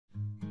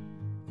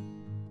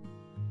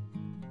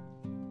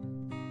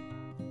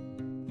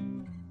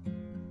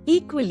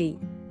equally.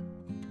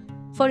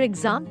 For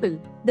example,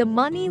 the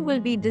money will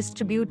be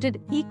distributed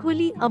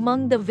equally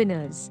among the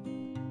winners.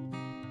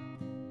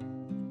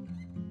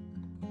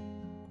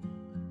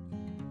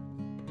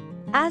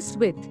 As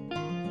with.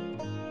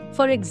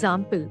 For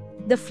example,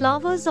 the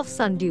flowers of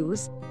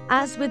sundews,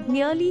 as with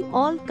nearly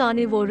all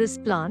carnivorous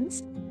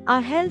plants,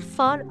 are held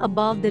far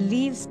above the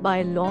leaves by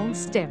a long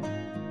stem.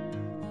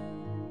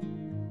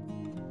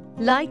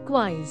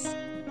 Likewise.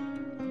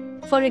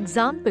 For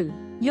example,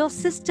 your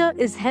sister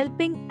is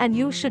helping and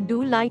you should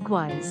do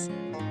likewise.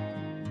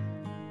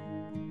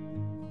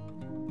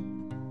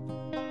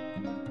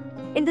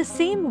 In the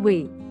same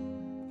way,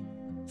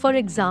 for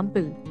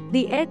example,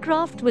 the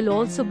aircraft will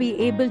also be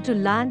able to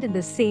land in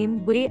the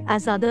same way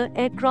as other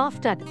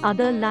aircraft at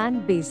other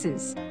land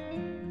bases.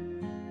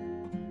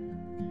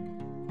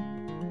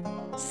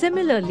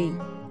 Similarly,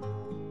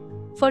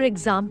 for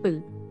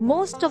example,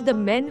 most of the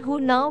men who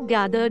now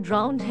gathered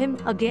round him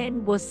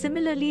again were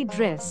similarly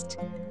dressed.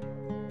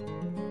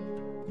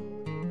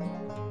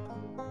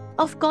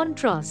 Of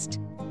contrast,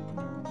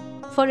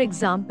 for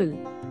example,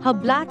 her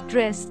black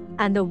dress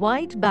and the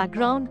white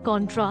background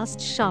contrast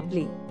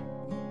sharply.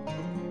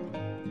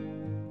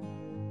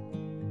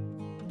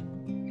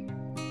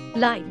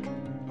 Like,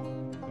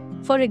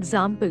 for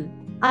example,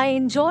 I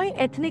enjoy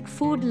ethnic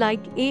food like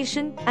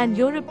Asian and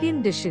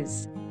European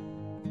dishes.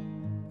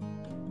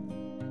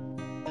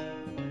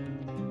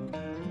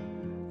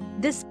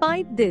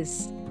 Despite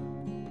this,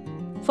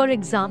 for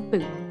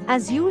example,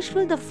 as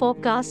usual the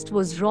forecast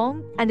was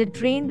wrong and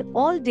it rained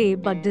all day,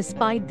 but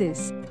despite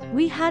this,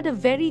 we had a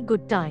very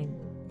good time.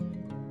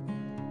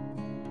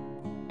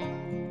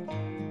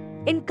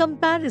 In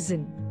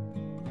comparison,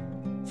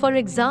 for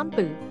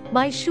example,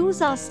 my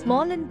shoes are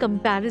small in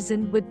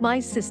comparison with my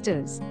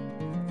sister's.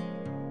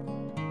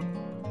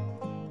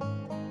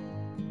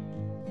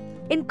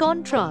 In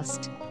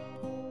contrast,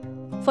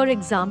 for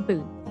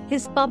example,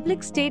 his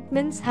public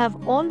statements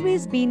have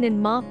always been in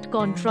marked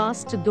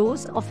contrast to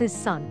those of his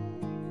son.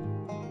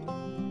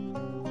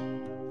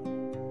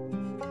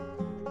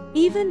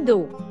 Even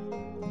though,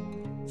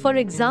 for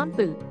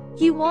example,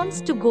 he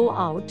wants to go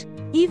out,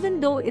 even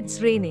though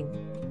it's raining.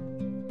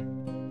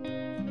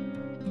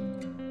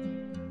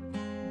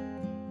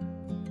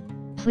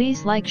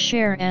 Please like,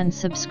 share and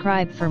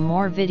subscribe for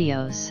more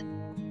videos.